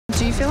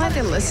Do you feel like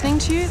they're listening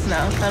to you? No,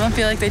 I don't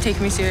feel like they take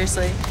me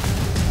seriously.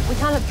 We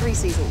can't have 3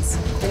 seasons.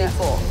 We need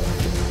 4.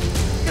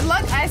 Good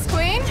luck, Ice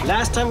Queen.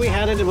 Last time we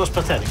had it, it was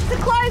pathetic. It's a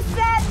closed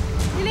set.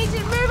 You need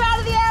to move out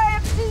of the area.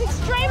 This is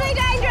extremely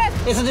dangerous.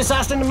 It's a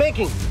disaster in the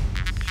making.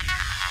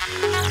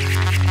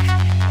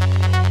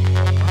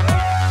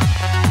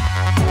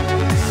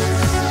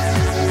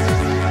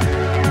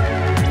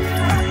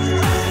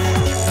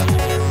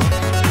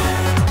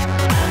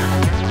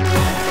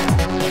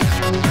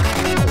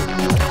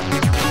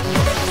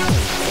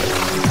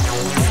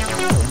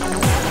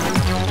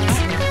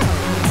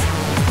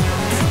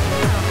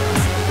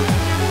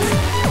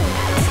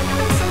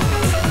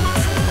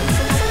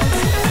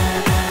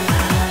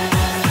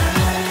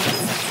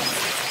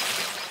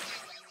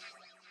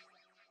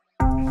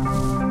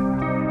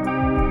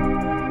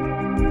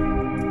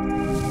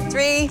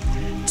 Three,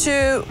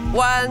 2,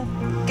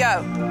 1,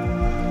 go.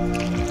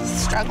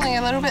 Struggling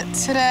a little bit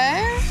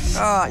today.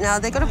 Oh, now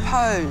they got to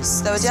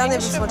pose. They were down there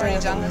before doing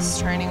I've done this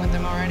training with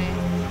them already,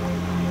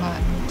 but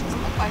it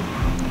doesn't look like.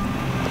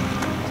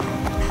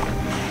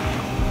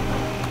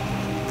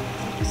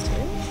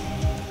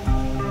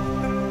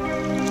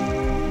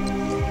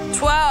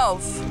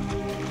 12.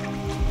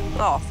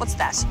 Oh, what's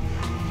that?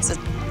 It's a...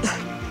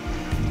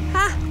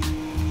 huh?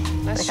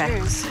 Nice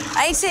shoes.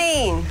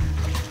 18.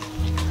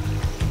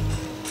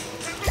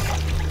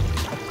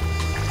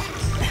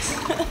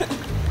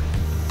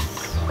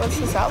 What's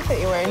this outfit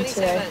you're wearing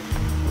today?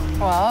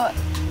 Well,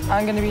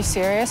 I'm gonna be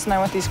serious, and I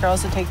want these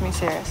girls to take me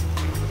serious.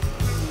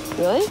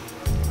 Really?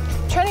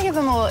 Trying to give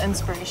them a little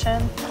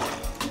inspiration.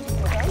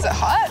 Is it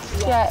hot?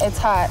 Yeah, it's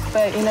hot,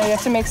 but you know, you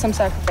have to make some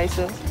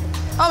sacrifices.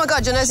 Oh my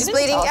God, your nose is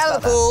bleeding. Out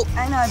of the pool.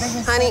 I know, I think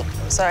it's Honey,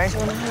 sorry.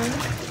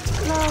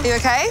 No. You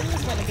okay?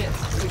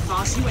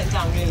 She went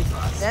down really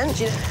fast. Then,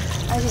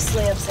 I just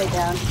lay upside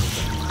down.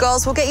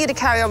 girls, we'll get you to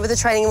carry on with the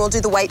training, and we'll do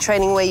the weight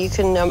training where you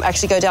can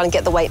actually go down and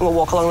get the weight, and we'll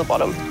walk along the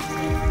bottom.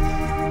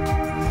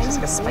 She's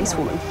like a space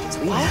woman. It's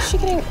weird. Why is she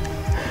getting...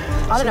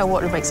 I don't know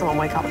what would make someone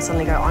wake up and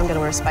suddenly go, I'm going to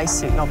wear a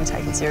spacesuit and I'll be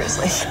taken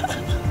seriously.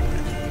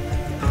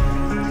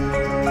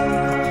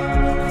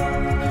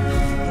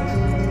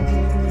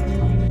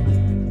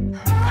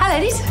 Hi,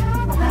 ladies.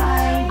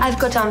 Hi. I've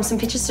got some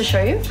pictures to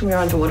show you from your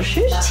underwater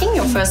shoot. Ting,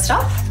 you're first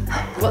up.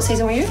 What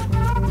season were you?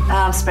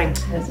 Spring.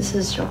 This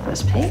is your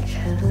first pick.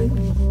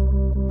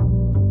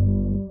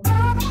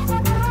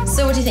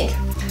 So what do you think?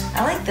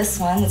 I like this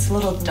one. It's a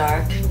little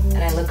dark, and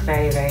I look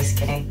very, very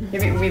skinny.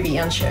 You're a bit ribby,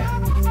 aren't you?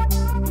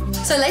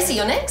 So, Lacey,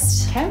 you're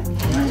next. Okay.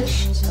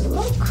 Let's have a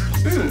look.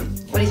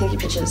 What do you think of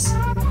your pictures?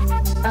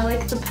 I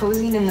like the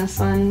posing in this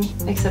one,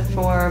 except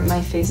for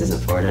my face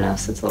isn't forward enough,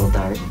 so it's a little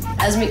dark.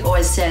 As Mick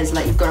always says,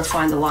 like, you've got to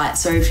find the light.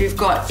 So if you've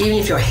got, even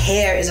if your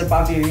hair is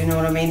above you, you know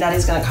what I mean, that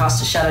is going to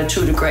cast a shadow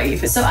to a degree.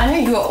 So I know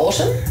you are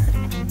Autumn.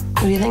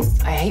 What do you think?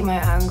 I hate my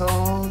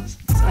angles.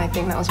 I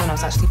think that was when I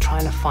was actually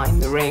trying to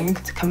find the ring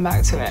to come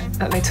back to it,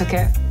 that they took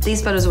it.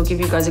 These photos will give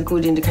you guys a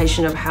good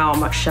indication of how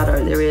much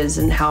shadow there is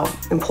and how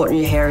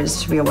important your hair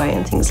is to be away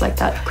and things like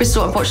that.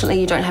 Crystal,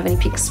 unfortunately, you don't have any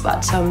pics,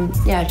 but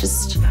yeah,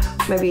 just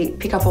maybe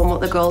pick up on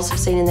what the girls have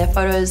seen in their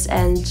photos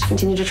and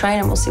continue to train,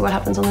 and we'll see what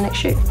happens on the next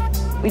shoot.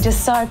 We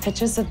just saw our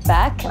pictures of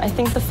Beck. I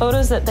think the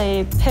photos that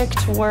they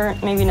picked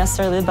weren't maybe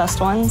necessarily the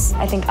best ones.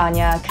 I think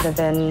Anya could have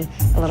been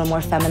a little more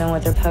feminine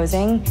with her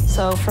posing.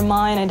 So for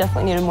mine, I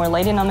definitely needed more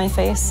lighting on my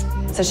face.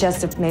 So she has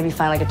to maybe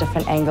find like a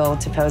different angle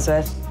to pose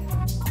with.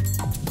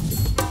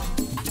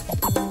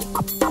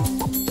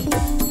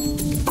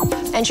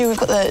 Andrew, we've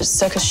got the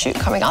circus shoot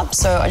coming up,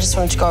 so I just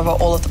wanted to go over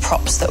all of the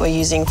props that we're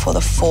using for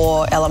the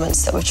 4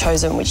 elements that we've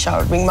chosen, which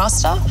are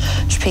ringmaster,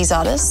 trapeze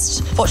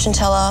artist, fortune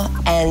teller,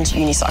 and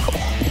unicycle.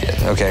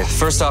 Yeah, okay,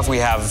 first off, we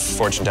have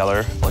fortune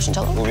teller. Fortune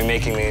teller? We'll be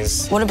making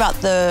these. What about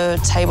the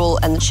table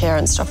and the chair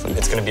and stuff?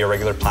 It's going to be a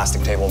regular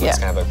plastic table, but it's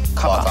going to have a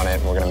cloth on it.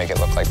 We're going to make it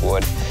look like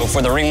wood. But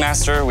for the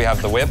ringmaster, we have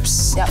the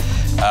whips. Yep.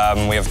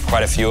 We have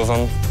quite a few of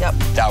them. Yep.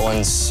 That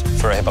one's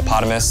for a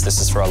hippopotamus.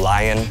 This is for a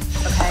lion.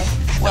 Okay.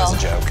 That was a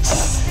joke.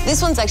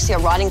 This one's actually a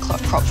riding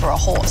prop for a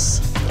horse.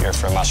 You're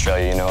from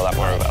Australia, you know a lot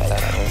more about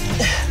that, I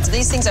think. So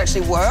these things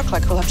actually work.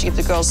 Like, we'll have to give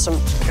the girls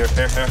some... Here.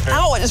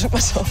 Ow, I just whipped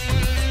myself.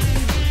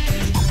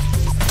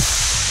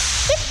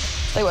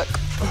 They work.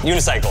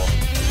 Unicycle.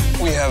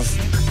 We have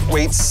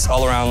weights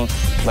all around,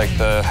 like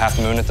the half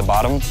moon at the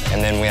bottom,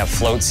 and then we have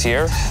floats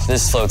here.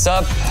 This floats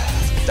up,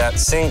 that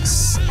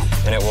sinks,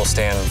 and it will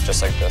stand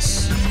just like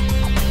this.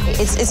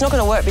 It's not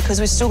going to work because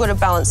we've still got to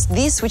balance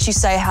this, which you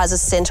say has a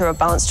center of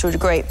balance to a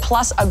degree,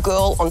 plus a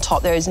girl on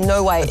top. There is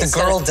no way But the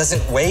girl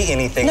doesn't weigh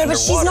anything No,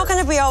 underwater. but she's not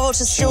going to be able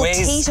to still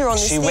teeter on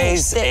this thing. She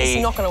weighs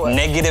It's not going to work.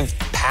 negative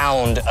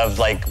pound of,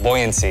 like,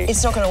 buoyancy.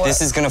 It's not going to work.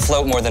 This is going to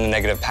float more than a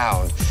negative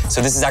pound.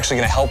 So this is actually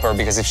going to help her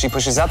because if she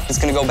pushes up, it's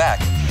going to go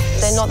back.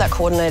 They're not that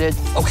coordinated.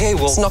 Okay,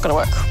 well... It's not going to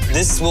work.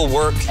 This will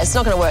work. It's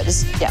not going to work.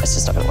 It's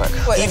just not going to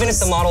work. Even if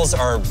the models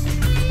are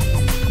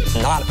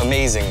not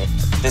amazing,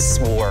 this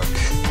will work.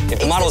 If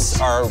the models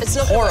are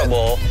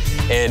horrible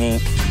and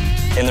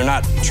and they're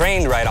not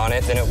trained right on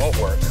it, then it won't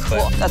work. But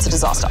Well, that's a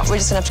disaster. We're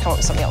just gonna have to come up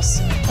with something else.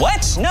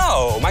 what?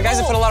 No, my guys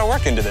have put a lot of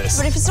work into this.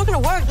 But if it's not gonna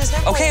work, there's no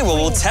point. Okay, well,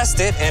 we'll test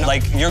it, and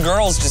like, your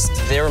girls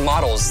they're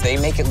models. They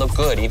make it look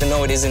good, even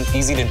though it isn't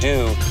easy to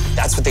do.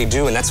 That's what they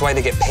do, and that's why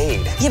they get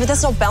paid. Yeah, but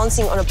that's not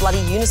balancing on a bloody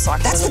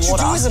unicycle. That's what you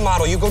do as a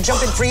model. You go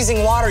jump in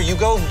freezing water, you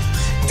go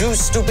do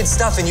stupid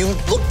stuff, and you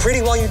look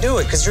pretty while you do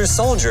it, because you're a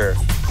soldier.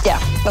 Yeah,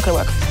 not gonna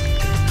work.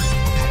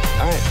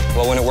 All right,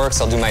 well, when it works,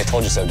 I'll do my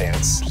told you so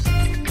dance.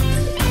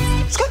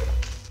 Let's go.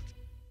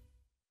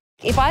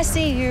 If I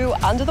see you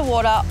under the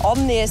water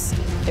on this,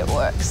 it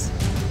works.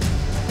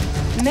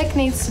 Mick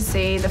needs to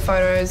see the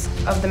photos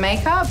of the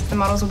makeup. The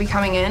models will be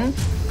coming in.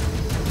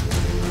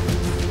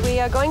 We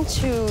are going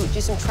to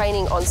do some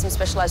training on some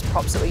specialised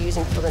props that we're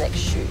using for the next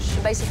shoot.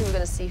 Basically, we're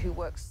going to see who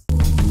works.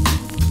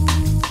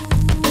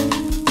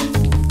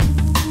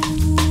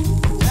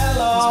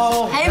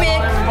 Hello. Hey, Mick.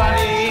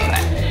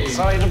 Everybody.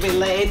 Sorry to be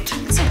late.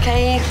 It's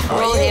okay.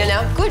 We're all here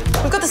now. Good.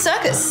 We've got the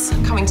circus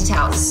coming to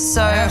town,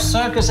 so... I have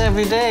circus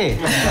every day.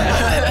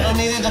 I don't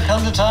need it to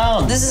come to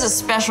town. This is a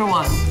special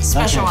one.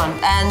 Special one.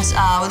 And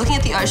we're looking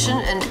at the ocean,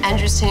 and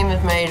Andrew's team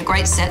have made a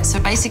great set. So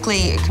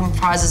basically, it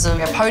comprises of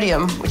a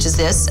podium, which is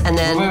this, and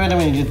then... Wait a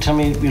minute. You tell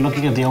me you're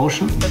looking at the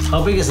ocean?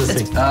 How big is this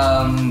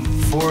thing?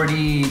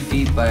 40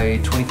 feet by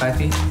 25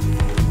 feet.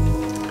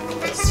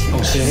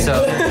 Okay.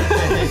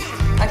 So,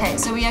 Okay,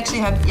 so we actually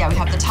have, we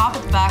have the tarp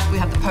at the back, we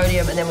have the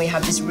podium, and then we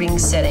have this ring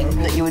setting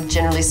that you would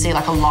generally see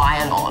like a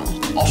lion on.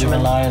 Do you have a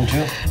lion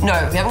too? No,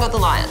 we haven't got the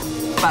lion,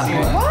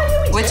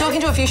 but we're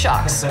talking to a few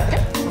sharks.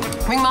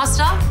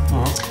 Ringmaster,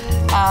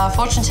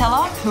 fortune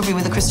teller, who'll be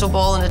with a crystal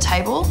ball and a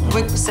table.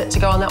 We're set to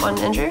go on that one,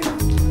 Andrew?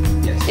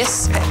 yes.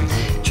 Yes,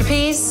 okay.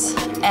 Trapeze,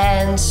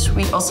 and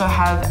we also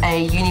have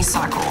a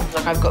unicycle.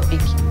 Like, I've got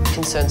big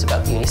concerns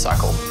about the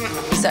unicycle.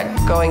 Is that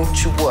going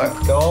to work?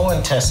 Go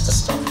and test the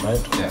stuff, right?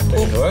 Yeah.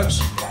 Think it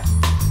works?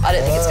 I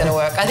don't think it's going to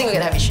work. I think we're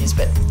going to have issues,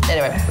 but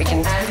anyway, we can...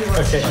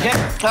 Okay.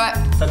 All right,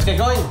 Let's get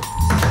going.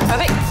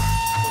 perfect.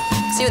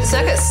 See you at the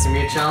circus. It's gonna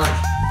be a challenge.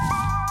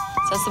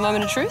 So that's the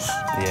moment of truth.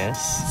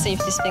 Yes. See if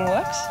this thing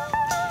works.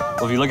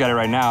 Well, if you look at it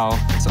right now,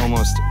 it's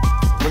almost,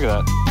 look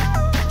at that.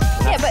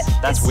 Yeah, but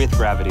That's with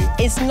gravity.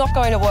 it's not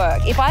going to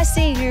work. If I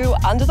see you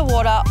under the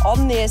water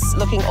on this,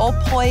 looking all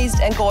poised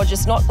and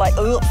gorgeous, not like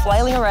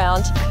flailing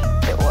around,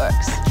 it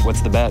works.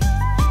 What's the bet?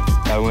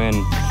 I win.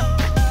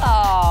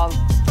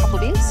 Couple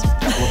of beers.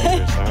 Couple of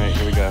beers. All right,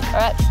 here we go. All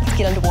right, let's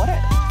get underwater.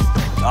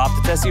 Off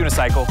to test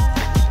unicycle.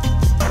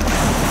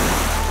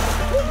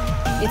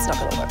 It's not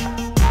going to work.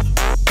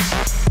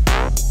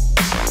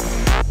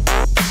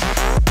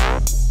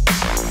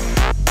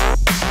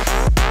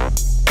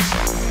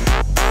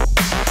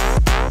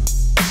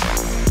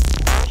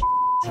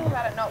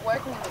 About it not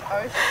working in the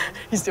ocean.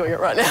 He's doing it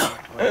right now.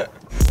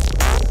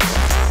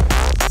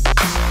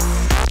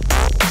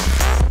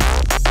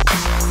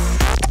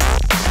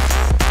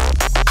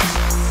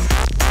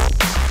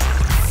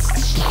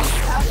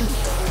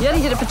 You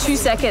only did it for 2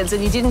 seconds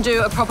and you didn't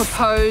do a proper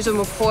pose and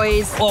were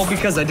poised. Well,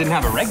 because I didn't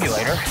have a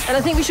regulator. And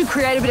I think we should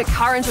create a bit of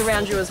current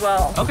around you as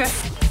well. Okay.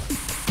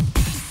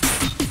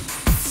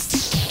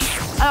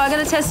 Oh, I'm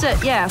gonna test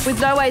it, yeah, with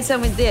no weights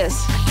and with this.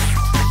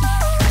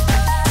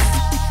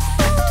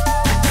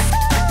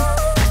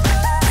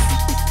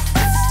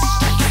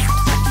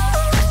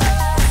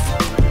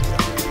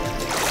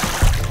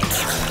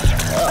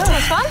 Oh,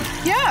 that's fun?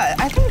 Yeah,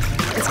 I think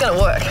It's gonna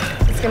work.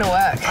 it's gonna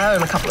work. I owe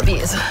him a couple of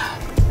beers.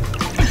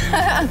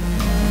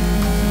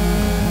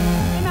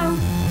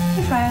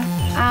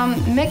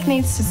 Mick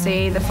needs to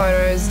see the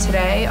photos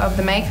today of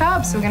the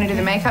makeup, so we're going to do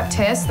the makeup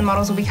test. The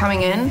models will be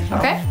coming in,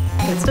 okay?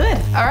 Let's do it.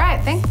 All right,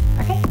 okay.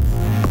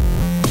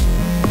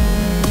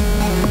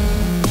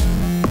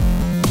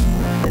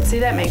 Let's see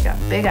that makeup,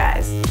 big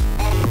eyes.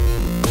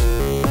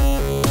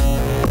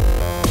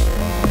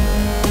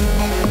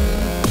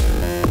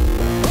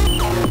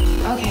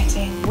 Okay,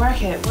 team, work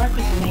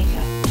with the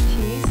makeup.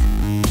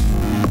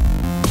 Cheese.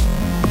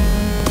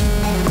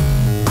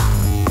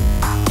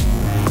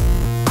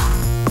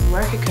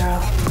 Work it,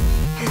 girl.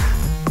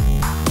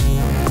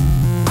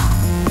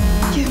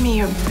 Give me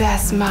your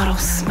best model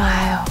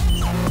smile.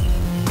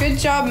 Good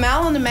job,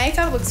 Mel, and the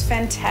makeup looks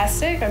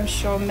fantastic. I'm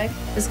sure Mick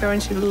is going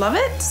to love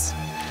it.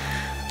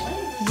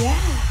 Yeah.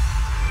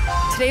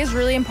 Today is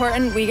really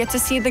important. We get to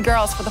see the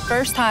girls for the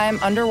first time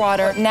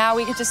underwater. Now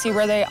we get to see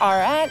where they are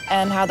at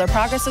and how their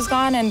progress has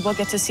gone, and we'll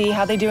get to see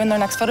how they do in their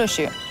next photo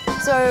shoot.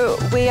 So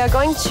we are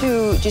going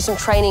to do some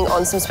training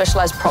on some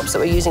specialised props that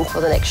we're using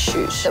for the next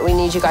shoot that we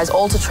need you guys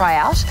all to try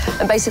out.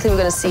 And basically we're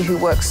going to see who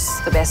works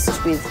the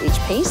best with each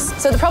piece.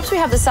 So the props we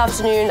have this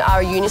afternoon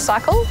are a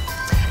unicycle,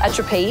 a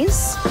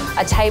trapeze,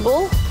 a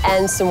table,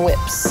 and some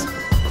whips.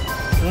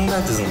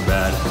 That isn't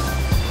bad.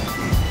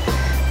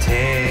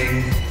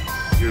 Dang,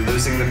 you're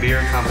losing the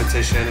beer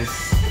competition.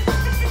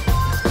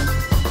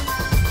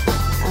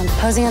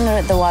 Posing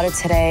under the water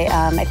today,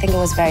 I think it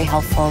was very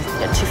helpful.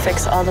 To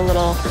fix all the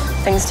little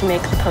things to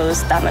make the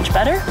pose that much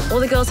better. All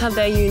the girls have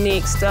their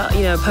unique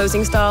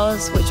posing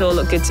styles, which all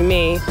look good to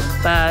me,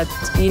 but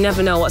you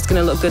never know what's going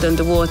to look good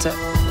underwater.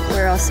 We're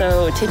we're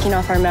also taking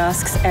off our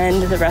masks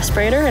and the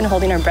respirator and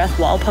holding our breath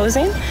while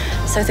posing.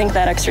 So I think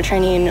that extra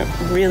training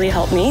really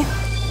helped me.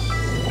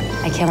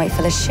 I can't wait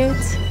for the shoot.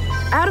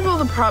 Out of all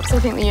the props, I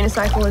think the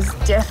unicycle was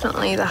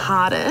definitely the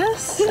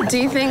hardest. Do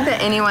you think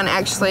that anyone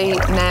actually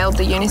nailed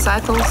the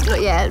unicycles?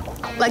 Not yet.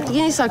 Like, the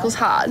unicycle's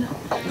hard.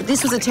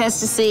 This was a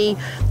test to see,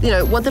 you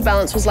know, what the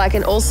balance was like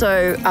and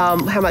also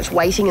how much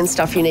weighting and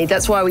stuff you need.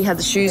 That's why we had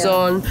the shoes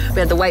on,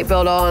 we had the weight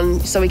belt on,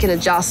 so we can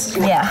adjust.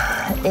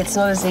 Yeah, it's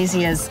not as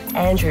easy as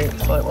Andrew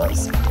thought it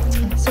was.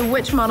 So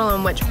which model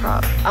and which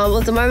prop? Well,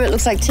 at the moment, it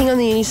looks like Ting on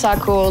the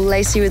unicycle,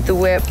 Lacey with the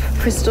whip,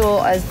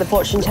 Crystal as the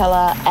fortune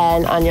teller,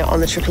 and Anya on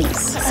the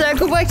trapeze. So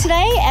good work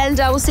today, and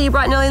we'll see you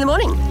bright and early in the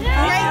morning.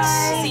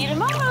 Great. See you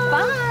tomorrow.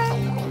 Bye.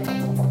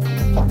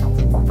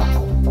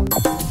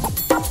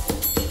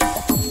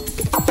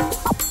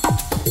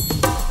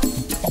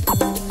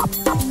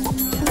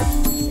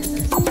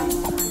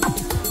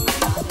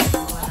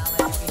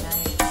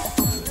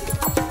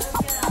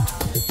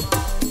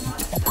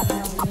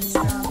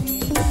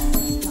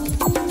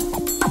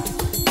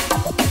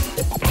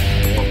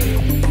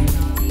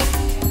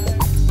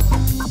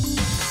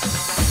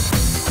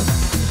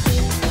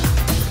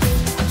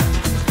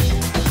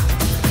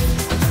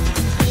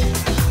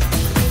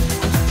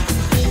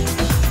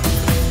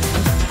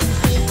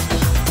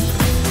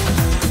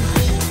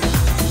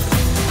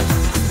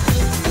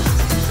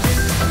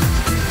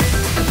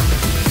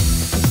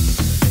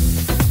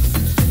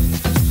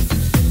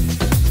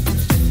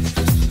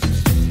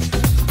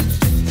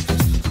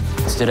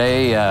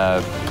 Today,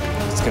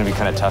 it's gonna be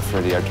kind of tough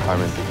for the art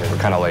department because we're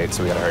kind of late,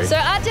 so we gotta hurry. So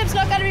art dip's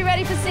not going to be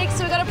ready for 6,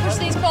 so we've got to push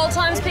these crawl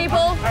times,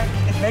 people.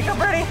 Is makeup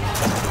ready?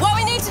 What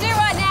we need to do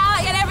right now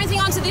is get everything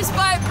onto this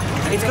boat.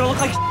 It's gonna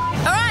look like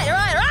All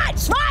right, right!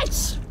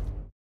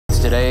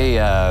 Today,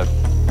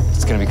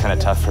 it's gonna be kind of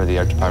tough for the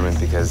art department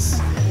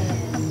because,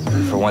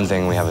 for one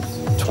thing, we have a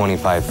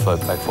 25-foot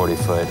by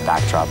 40-foot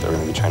backdrop that we're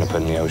gonna be trying to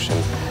put in the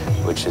ocean,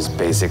 which is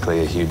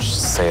basically a huge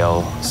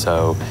sail.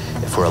 So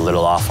if we're a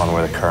little off on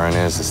where the current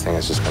is, this thing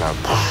is just gonna,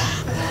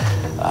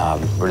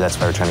 that's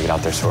why we're trying to get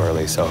out there so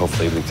early. So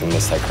hopefully we can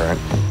miss that current.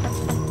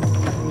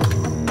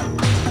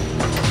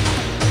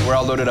 We're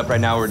all loaded up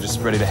right now. We're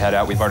just ready to head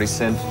out. We've already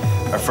sent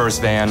our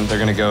first van. They're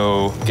gonna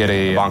go get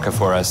a banca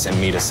for us and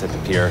meet us at the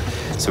pier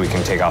so we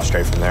can take off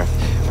straight from there.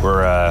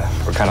 We're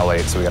kind of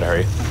late, so we gotta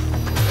hurry.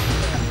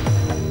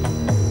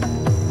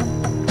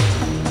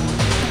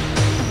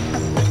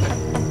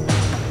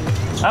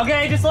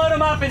 Okay, just load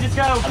them up and just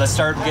go. Let's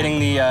start getting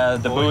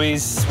the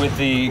buoys with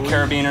the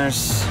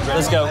carabiners.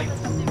 Let's go.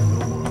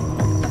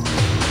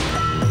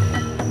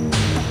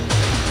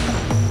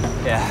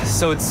 Yeah,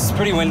 so it's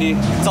pretty windy.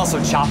 It's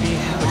also choppy,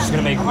 which is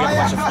gonna make, we have a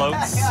bunch of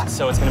floats,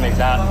 so it's gonna make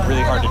that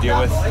really hard to deal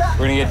with.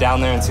 We're gonna get down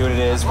there and see what it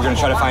is. We're gonna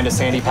try to find a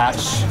sandy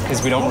patch,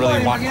 because we don't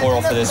really want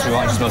coral for this. We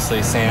want just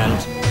mostly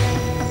sand.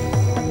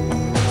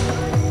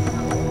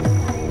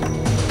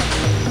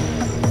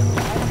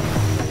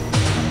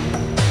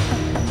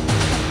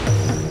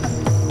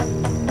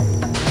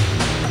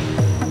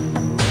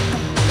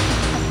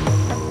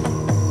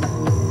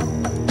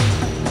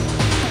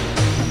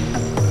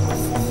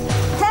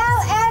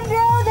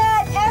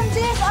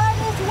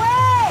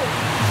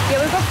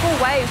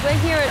 We're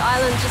here at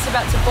Island just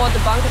about to board the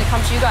bunker to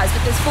come to you guys,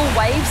 but there's full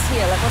waves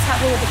here. Like, what's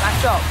happening with the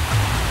backdrop?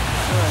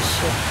 Oh,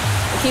 shit.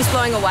 It keeps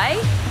blowing away?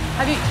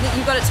 Have you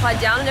got it tied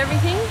down and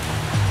everything?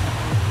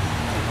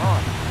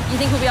 You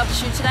think we'll be able to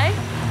shoot today?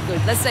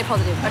 Good, let's stay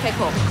positive. Okay,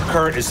 cool. The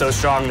current is so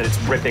strong that it's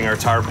ripping our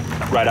tarp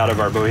right out of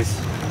our buoys.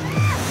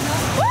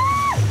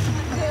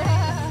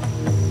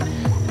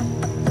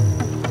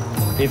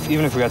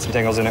 Even if we got some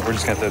tangles in it, we're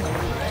just gonna have to...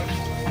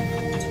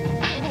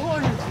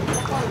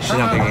 She's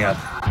not picking up.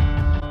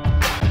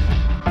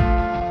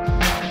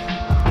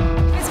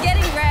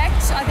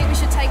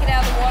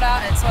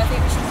 So I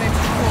think we should move to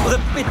the pool. Well,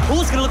 the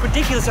pool's gonna look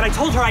ridiculous, and I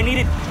told her I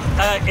needed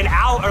an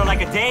hour or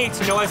like a day to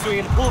know what I was doing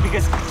in the pool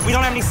because we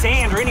don't have any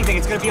sand or anything.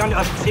 It's gonna be on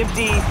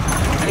empty.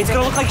 It's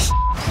gonna look like Can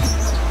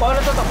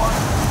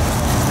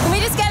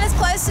we just get as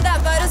close to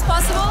that boat as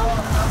possible?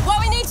 What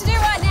we need to do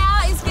right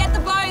now is get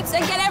the boats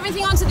and get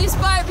everything onto this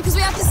boat because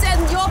we have to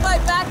send your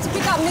boat back to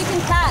pick up Mick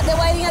and Kat. They're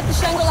waiting at the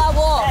Shangri-La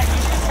Wharf. Yeah,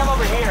 you just come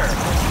over here.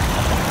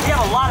 We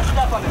have a lot of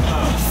stuff on this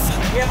boat.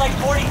 We have like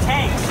 40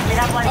 tanks. We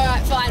have like... All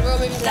right, fine. We're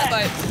all moving to that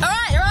boat. All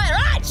right.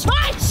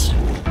 Right.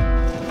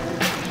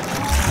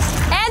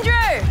 Andrew.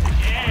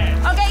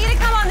 Yeah. I'll get you to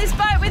come on this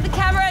boat with the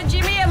camera and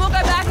Jimmy, and we'll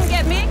go back and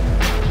get Mick.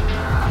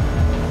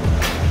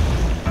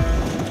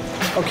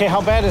 Okay,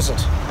 how bad is it?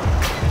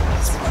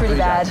 It's pretty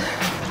bad.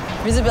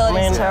 Visibility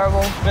is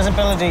terrible.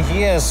 Visibility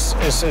here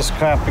is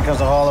crap because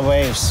of all the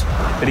waves.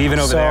 But even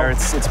over there,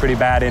 it's pretty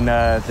bad, and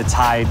the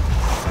tide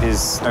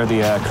is, or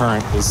the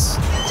current is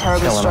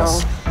terribly strong.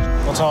 Us.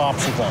 What's our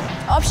options then?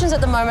 Options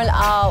at the moment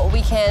are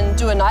we can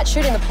do a night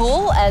shoot in the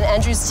pool, and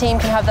Andrew's team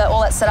can have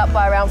all that set up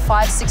by around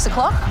 5, 6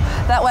 o'clock.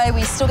 That way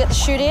we still get the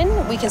shoot in,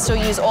 we can still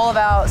use all of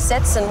our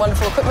sets and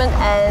wonderful equipment,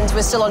 and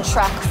we're still on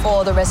track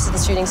for the rest of the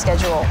shooting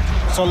schedule.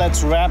 So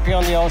let's wrap you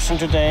on the ocean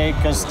today,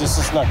 because this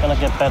is not gonna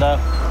get better.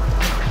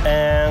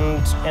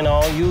 And, you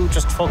know, you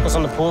just focus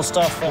on the pool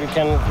stuff and we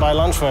can buy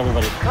lunch for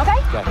everybody. Okay.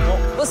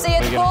 Yeah. We'll see you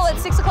at the pool at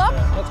 6 o'clock.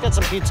 Let's get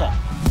some pizza.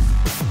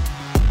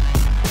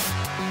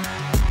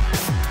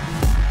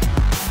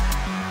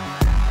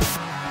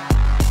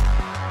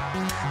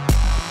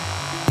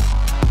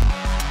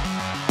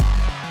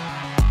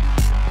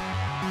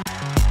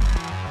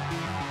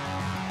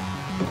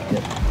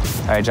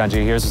 All right, John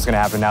G, here's what's gonna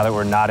happen now that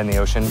we're not in the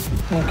ocean.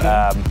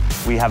 Okay.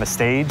 We have a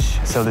stage,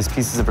 so there's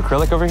pieces of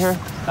acrylic over here.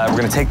 We're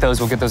gonna take those,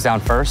 we'll get those down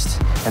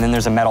first, and then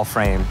there's a metal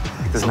frame.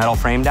 Take this metal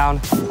frame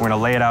down, we're gonna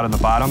lay it out on the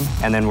bottom,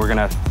 and then we're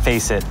gonna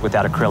face it with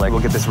that acrylic.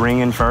 We'll get this ring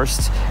in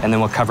first, and then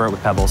we'll cover it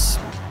with pebbles.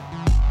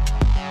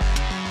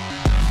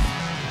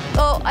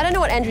 Well, I don't know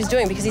what Andrew's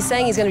doing because he's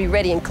saying he's going to be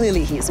ready and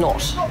clearly he is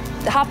not.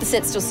 Half the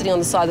set's still sitting on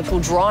the side of the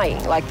pool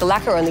drying. Like the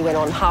lacquer only went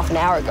on half an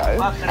hour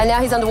ago and now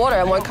he's underwater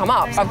and won't come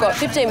up. I've got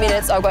 15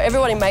 minutes, I've got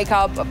everyone in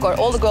makeup, I've got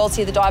all the girls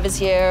here, the divers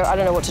here. I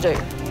don't know what to do.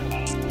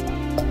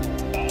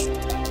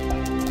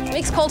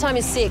 Mixed call time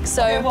is 6,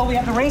 so... Okay, well, we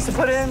have the rings to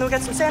put in and we'll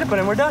get some sand to put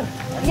in, we're done.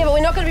 Yeah, but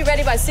we're not going to be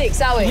ready by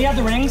 6, are we? Do you have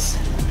the rings?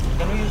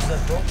 Can we use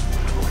that door?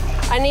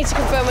 I need to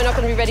confirm we're not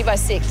going to be ready by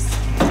 6.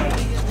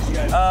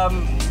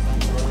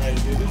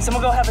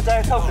 Someone go have a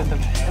Diet Coke with them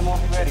and we'll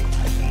be ready.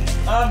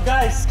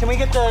 Guys, can we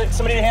get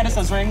somebody to hand us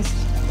those rings?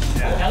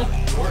 Yeah.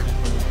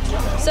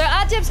 So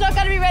our tip's not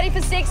going to be ready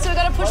for 6, so we've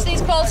got to push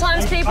these call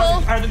times,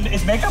 people.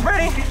 Is makeup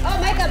ready? Oh,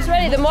 makeup's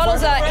ready. The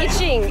models are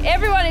itching.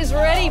 Everyone is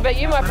ready but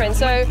you, my friend.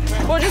 So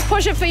we'll just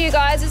push it for you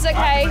guys. It's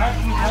okay.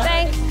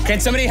 Thanks. Can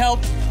somebody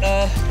help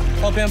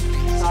him?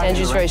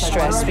 Andrew's very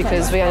stressed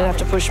because we only have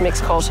to push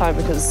mixed call time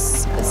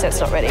because the set's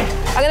not ready.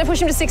 I'm going to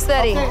push him to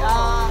 6:30.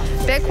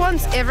 Beck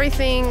wants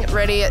everything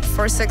ready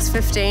for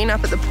 6:15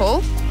 up at the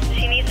pool.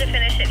 She needs to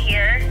finish it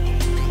here,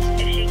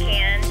 if she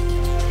can.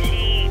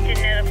 She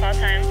didn't know the call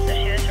time, so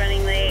she was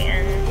running late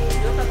and...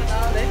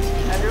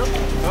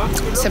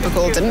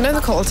 Typical, didn't know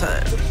the call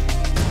time.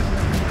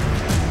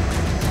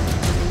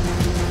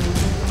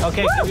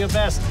 Okay, give your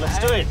best. Let's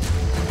do it.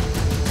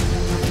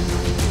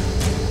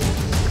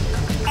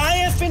 I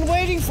have been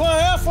waiting for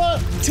her for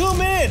 2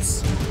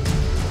 minutes.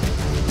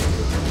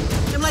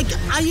 I'm like,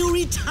 are you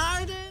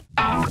retarded?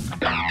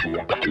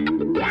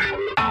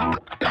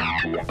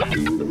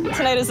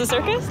 Tonight is the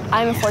circus.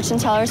 I'm a fortune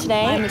teller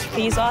today. I'm a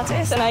trapeze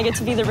artist, and I get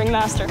to be the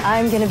ringmaster.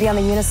 I'm gonna be on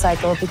the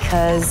unicycle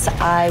because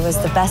I was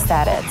the best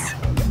at it.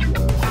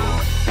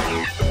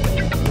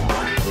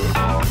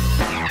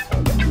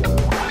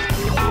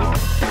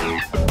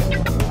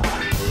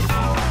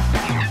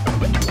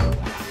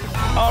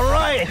 All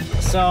right,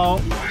 so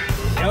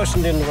the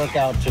ocean didn't work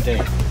out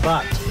today,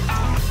 but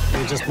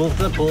we just moved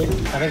to the pool.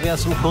 I think we have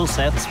some cool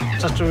sets.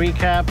 Just to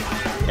recap,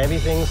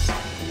 everything's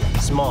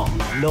small,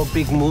 no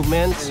big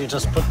movements. You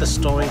just put the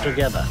story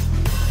together.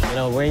 You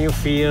know, where you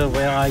feel,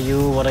 where are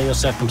you, what are your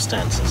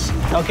circumstances.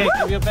 Okay,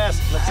 give your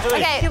best, let's do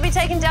it. Okay, you'll be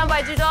taken down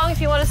by Dudong if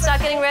you want to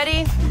start getting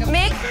ready.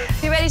 Mick,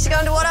 you ready to go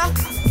underwater?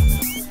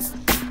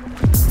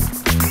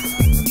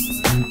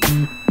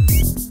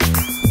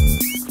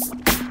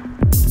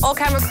 All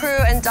camera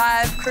crew and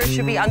dive crew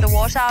should be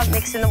underwater,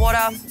 mixed in the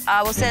water.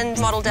 We'll send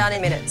model down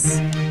in minutes.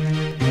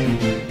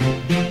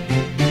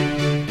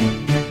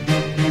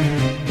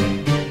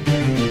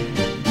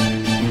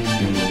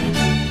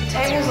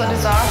 Table's a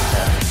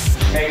disaster.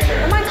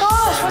 Oh my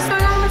gosh, what's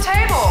going on the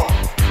table?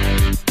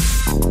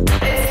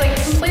 It's like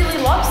completely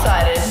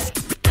lopsided.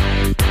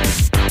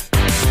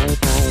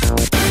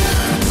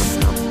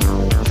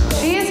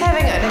 She is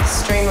having an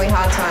extremely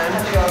hard time.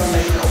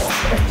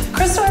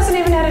 Crystal hasn't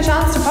even had a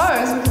chance to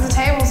pose because the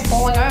table's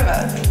falling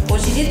over.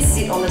 Well, she did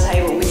sit on the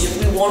table, which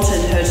we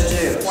wanted her to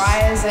do.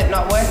 Why is it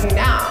not working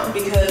now?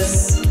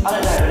 Because, I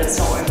don't know, but it's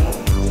not working.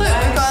 Look,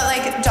 we've got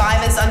like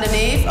divers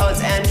underneath. Oh, it's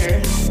Andrew.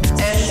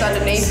 Andrew's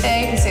underneath there.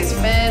 You can see his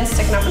fins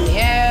sticking up in the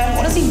air.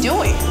 What is he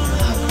doing?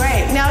 Oh,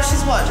 great. Now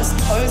she's what, just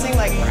posing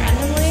like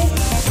randomly?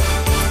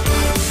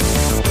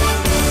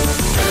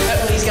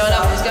 Oh, he's going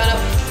up, he's going up.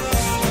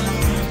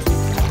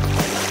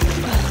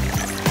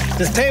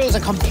 This table's a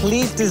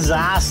complete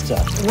disaster.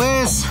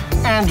 Where's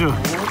Andrew?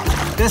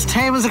 This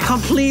table's a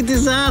complete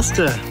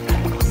disaster.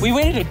 We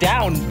weighted it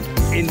down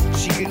and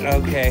she...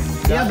 Okay.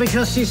 Yeah,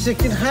 because she's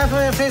sticking half of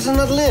her face in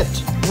that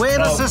lift. Where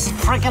does this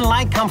freaking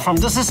light come from?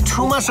 This is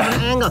too much of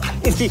an angle.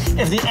 If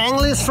the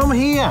angle is from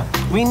here,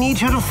 we need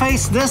her to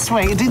face this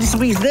way. It needs to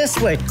be this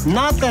way,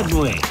 not that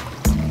way.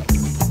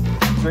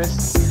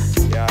 Chris?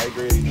 Yeah, I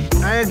agree.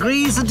 I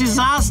agree, it's a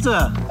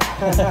disaster.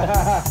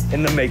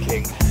 In the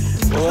making.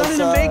 It's not in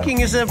the making,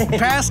 it's a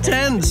past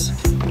tense.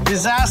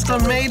 Disaster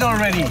made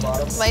already.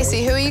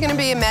 Lacey, who are you going to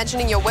be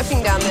imagining you're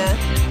whipping down there?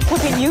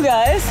 Look at you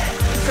guys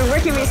for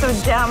working me so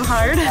damn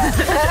hard.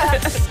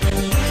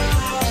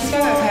 She's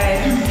going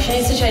okay. She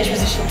needs to change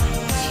position.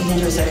 She's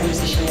into a second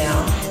position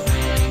now.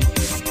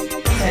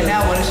 Okay,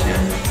 now what is she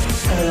doing?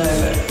 I don't know,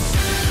 but...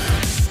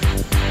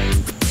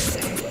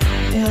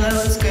 Yeah, that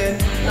looks good.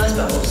 Nice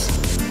bubbles.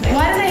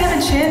 Why do they have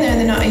a chair there and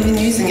they're not even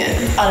using it?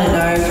 I don't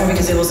know, probably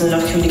because there wasn't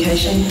enough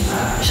communication.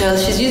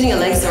 She's using her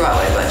legs the right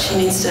way, but she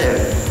needs to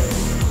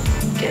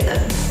get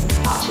that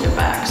arch in her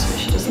back so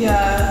she doesn't it?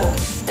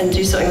 And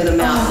do something with a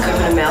mouth.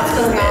 Open a mouth a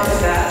little bit.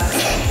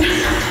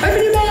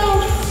 Open your mouth.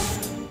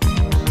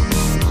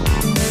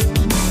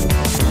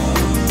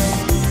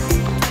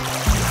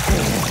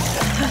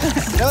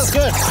 That was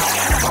good.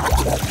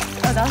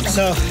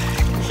 So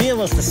here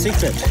was the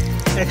secret.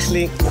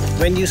 Actually,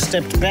 when you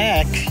stepped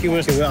back, you were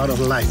out of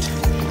the light.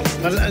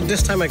 But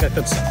this time I got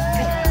good stuff.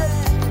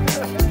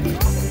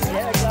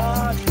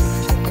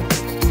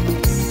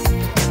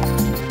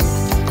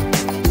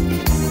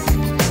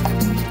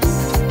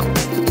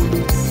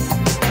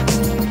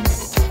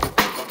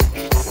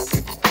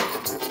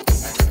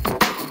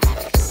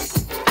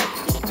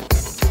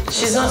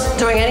 She's not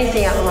doing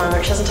anything at the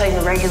moment. She hasn't taken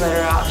the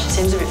regulator out. She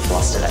seems a bit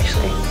flustered,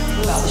 actually.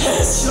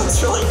 She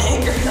looks really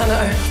angry. I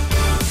know.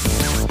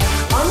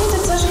 Armin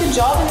did such a good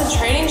job in the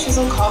training. She's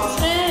so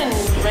confident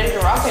and ready to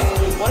rock it.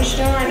 What is she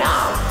doing right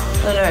now?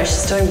 I don't know.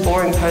 She's doing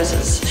boring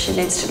poses. She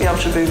needs to be able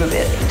to move a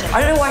bit. I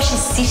don't know why she's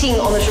sitting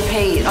on the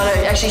trapeze. I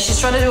know, actually, she's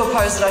trying to do a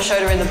pose that I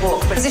showed her in the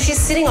book. Because if she's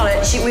sitting on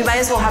it, we may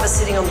as well have her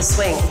sitting on the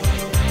swing.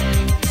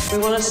 We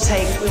wanted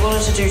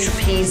to do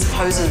trapeze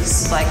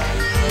poses, like...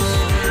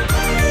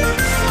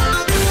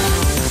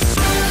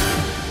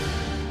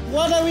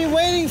 What are we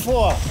waiting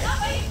for?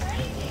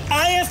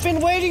 I have been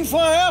waiting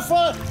for her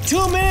for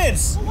 2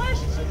 minutes.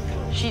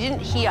 She didn't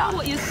hear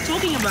what you're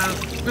talking about,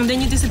 and then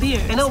you disappear.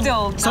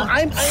 So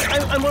I'm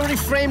already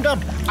framed up.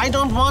 I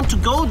don't want to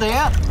go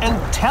there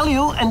and tell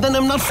you, and then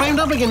I'm not framed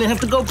up again. I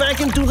have to go back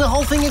and do the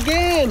whole thing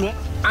again.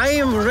 I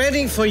am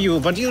ready for you,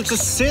 but you're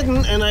just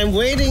sitting and I'm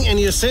waiting, and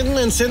you're sitting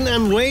and sitting.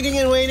 I'm waiting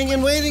and waiting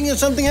and waiting, and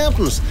something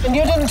happens. And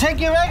you didn't take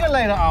your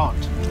regulator out.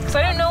 So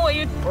I don't know what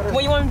you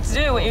want me to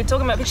do, what you're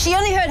talking about. She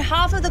only heard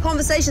half of the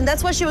conversation.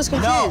 That's why she was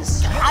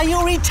confused. No. Are you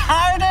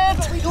retarded?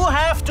 You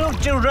have to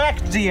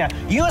direct, dear.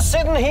 You're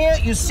sitting here,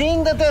 you're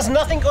seeing that there's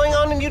nothing going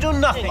on, and you do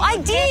nothing. I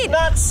You did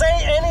not say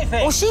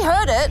anything. Well, she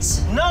heard it.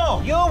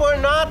 No, you were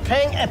not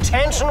paying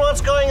attention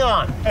what's going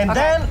on. And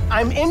then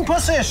I'm in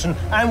position.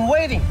 I'm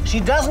waiting. She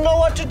doesn't know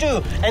what to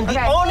do. And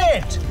own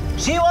it.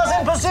 She was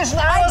in position,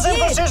 I was in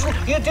position.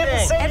 You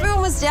didn't say.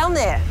 Everyone was down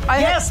there.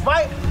 Yes,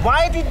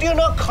 why did you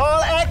not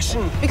call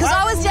action? Because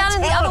I was down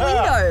in the other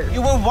window.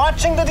 You were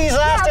watching the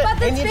disaster. Yeah, but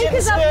the and you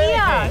didn't speaker's up say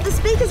here. anything. The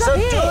speaker's up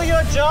here. So do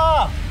your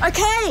job.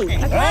 Okay.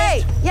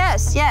 Right?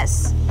 Yes,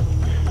 yes.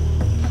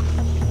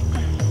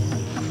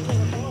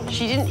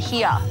 She didn't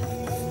hear.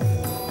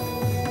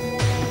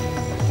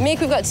 Mick,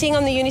 we've got Ting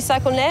on the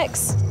unicycle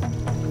next.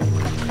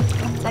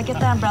 Did I get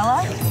the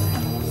umbrella?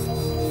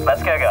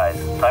 Let's go, guys.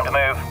 Time to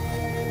move.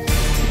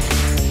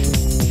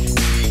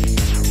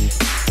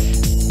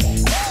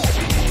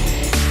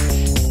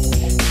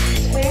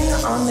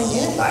 On the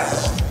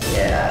unicycle.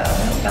 Yeah,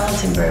 we're not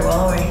balancing very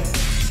well, are we?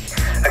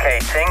 Okay,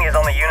 Ting is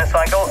on the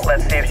unicycle.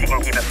 Let's see if she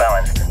can keep it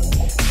balanced.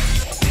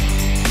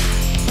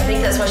 I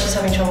think that's why she's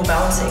having trouble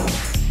balancing.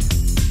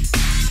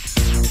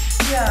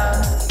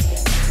 Yeah.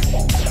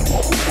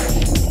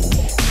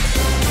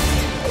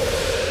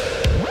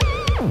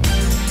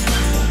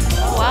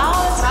 Wow,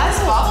 that's nice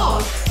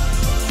bubbles.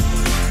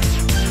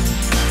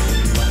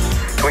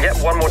 Can we get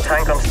one more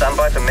tank on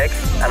standby for Mick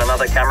and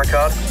another camera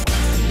card?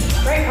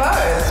 Great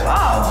pose.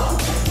 Wow.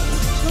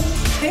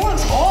 Ting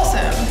looks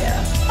awesome.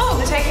 Yeah. Oh,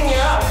 they're taking you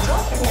up.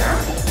 Taking you up.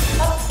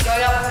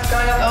 Going up,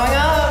 going up, going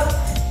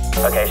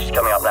up. Okay, she's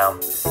coming up now.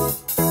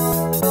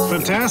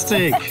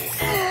 Fantastic.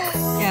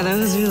 Yeah, that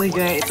was really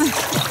great.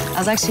 I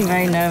was actually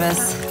very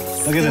nervous.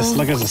 Look at this,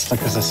 look at this,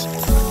 look at this.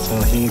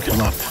 So here you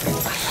come up.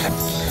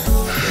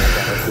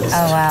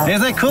 Oh, wow.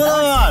 Is that cool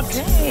or what?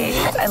 Great.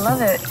 I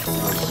love it.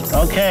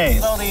 Okay.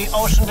 So the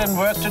ocean didn't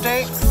work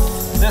today.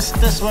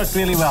 This worked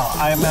really well.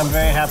 I'm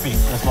very happy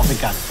with what we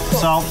got.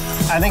 So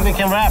I think we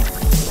can wrap,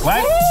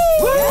 right?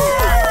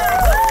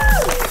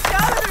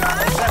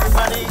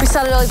 We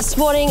started early this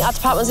morning. Our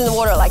department was in the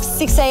water at like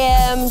 6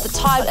 a.m. The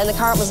tide and the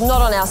current was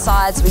not on our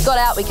side, so we got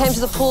out, we came to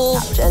the pool,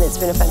 and it's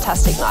been a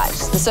fantastic night.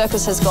 The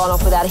circus has gone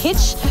off without a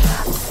hitch,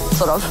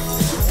 sort of.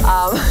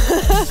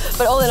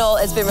 But all in all,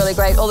 it's been really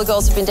great. All the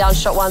girls have been down,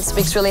 shot once.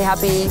 Mick's really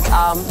happy.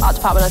 Our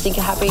department, I think,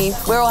 are happy.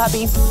 We're all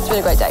happy. It's been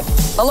a great day.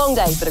 A long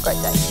day, but a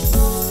great day.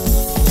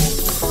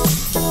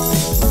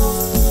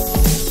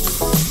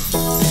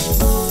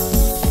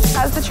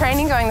 How's the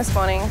training going this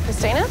morning,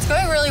 Christina? It's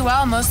going really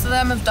well. Most of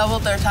them have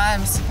doubled their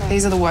times.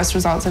 These are the worst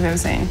results I've ever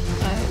seen.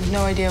 I have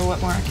no idea what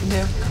more I can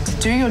do. To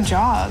do your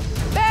job.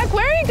 Beck,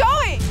 where are you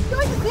going?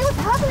 Going to see what's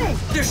happening.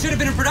 There should have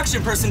been a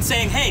production person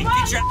saying, hey,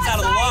 get your ass out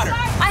of the water.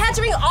 I had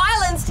to ring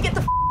Islands to get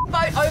the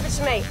boat over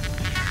to me.